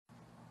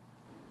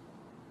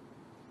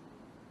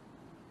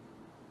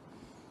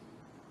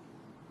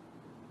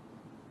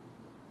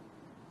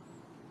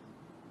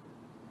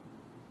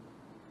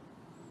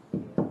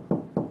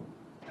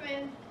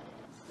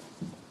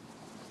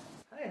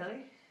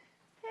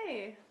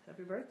Hi.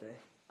 Happy birthday.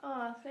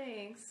 Aw,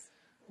 thanks.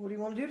 What do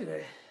you want to do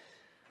today?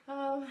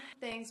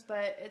 Thanks,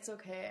 but it's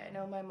okay. I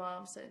know my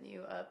mom sent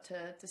you up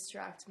to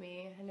distract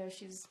me. I know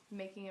she's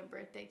making a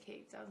birthday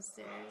cake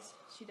downstairs.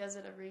 She does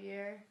it every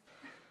year.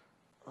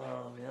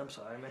 Oh, man, I'm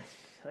sorry, man.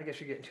 I guess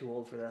you're getting too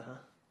old for that,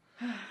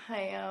 huh? I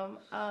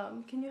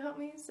am. Can you help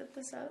me zip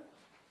this up?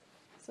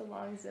 It's a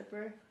long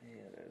zipper.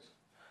 Yeah, it is.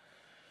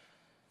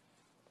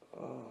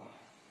 Oh.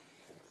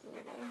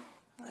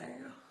 There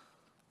you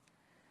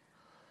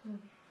go.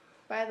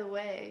 By the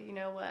way, you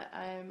know what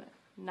I'm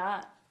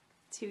not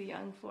too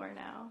young for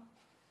now?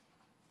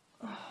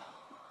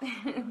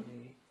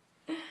 Honey.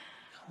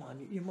 Come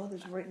on, your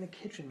mother's right in the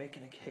kitchen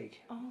making a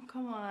cake. Oh,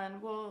 come on.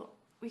 Well,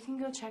 we can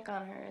go check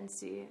on her and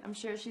see. I'm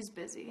sure she's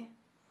busy.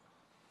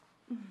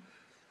 All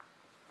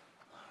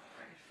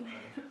right,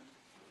 fine.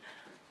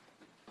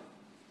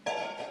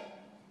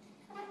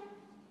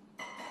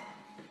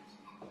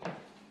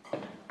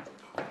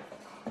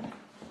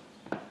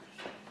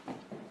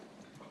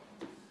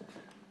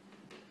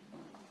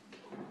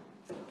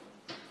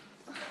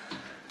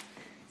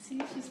 See,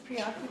 she's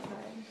preoccupied.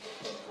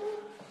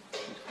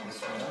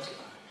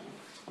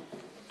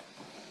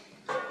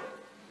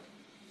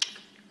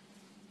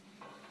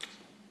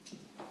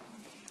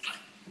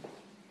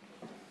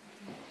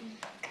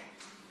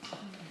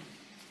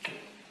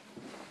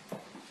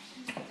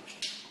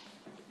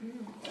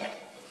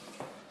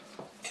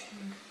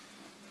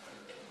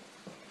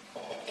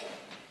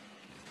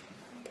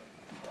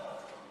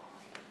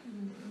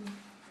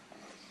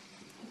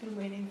 I've been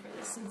waiting for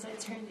this since I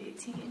turned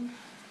 18.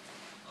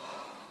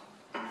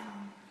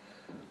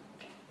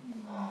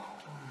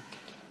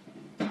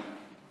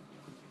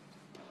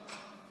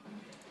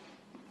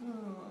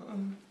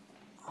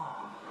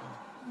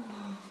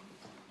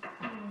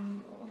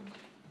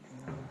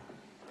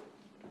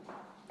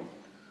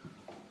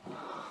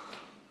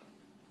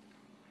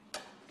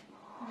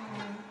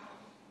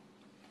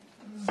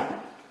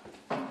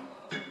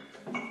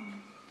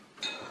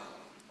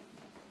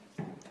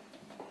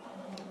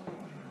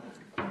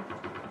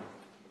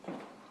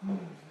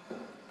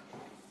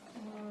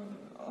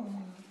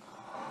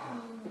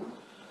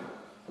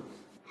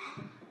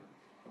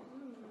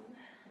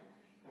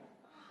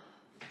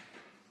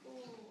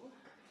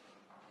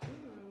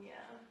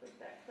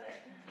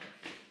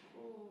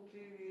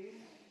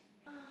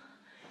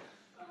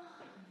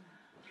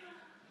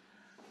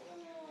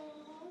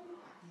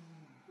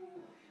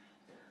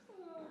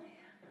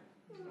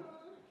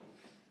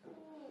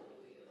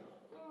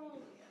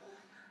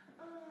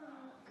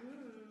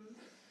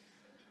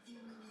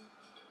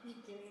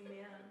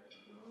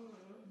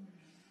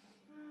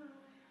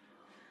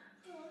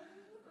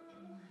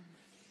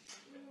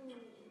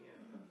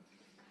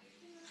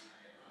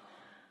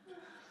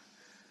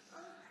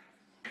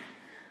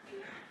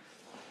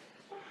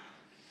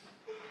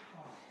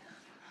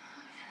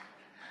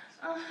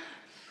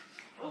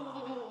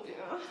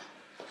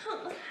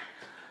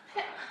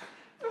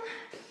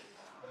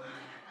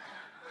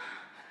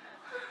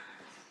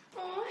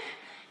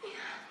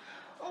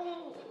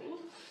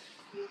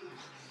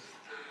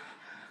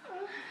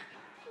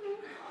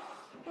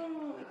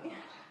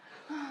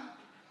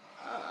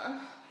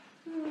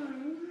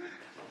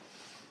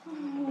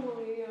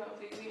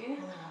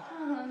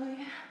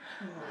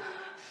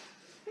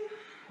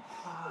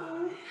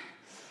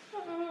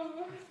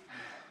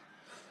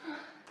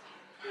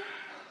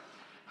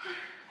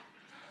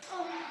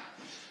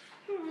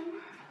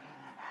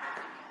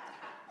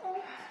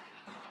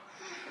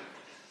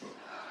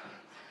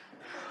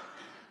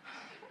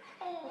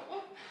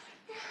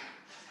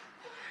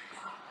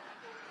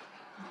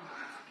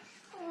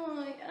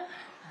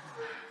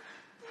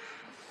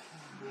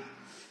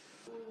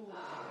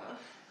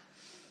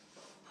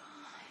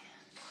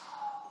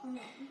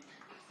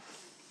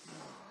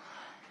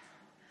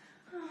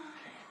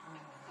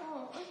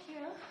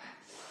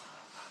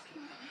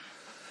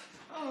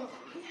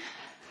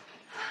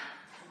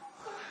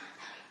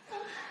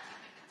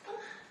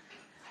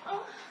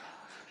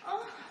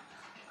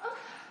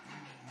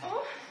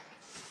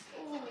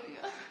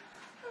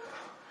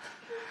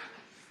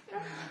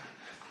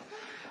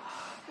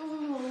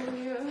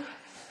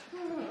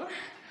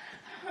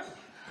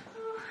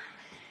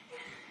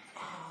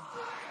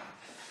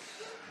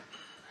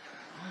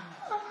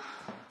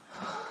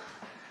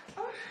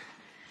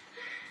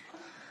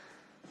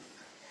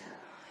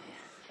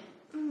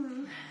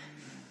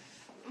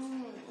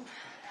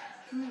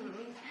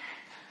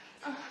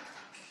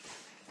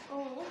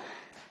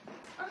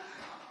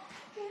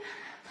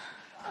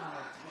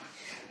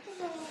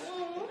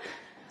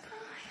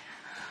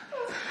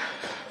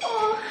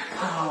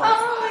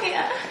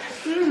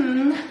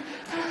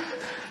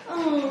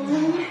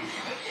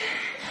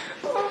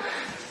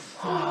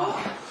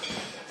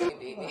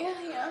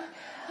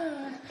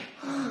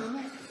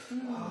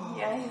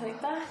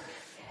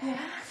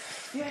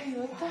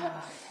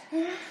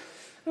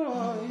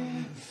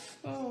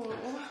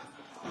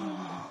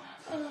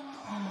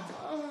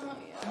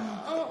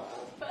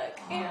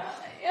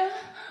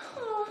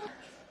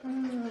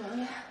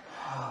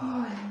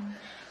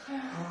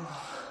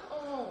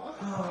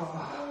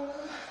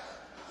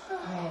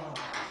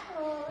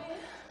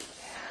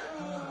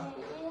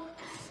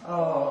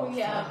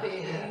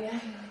 baby. Yeah,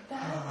 like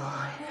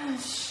that. Yeah,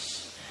 shh.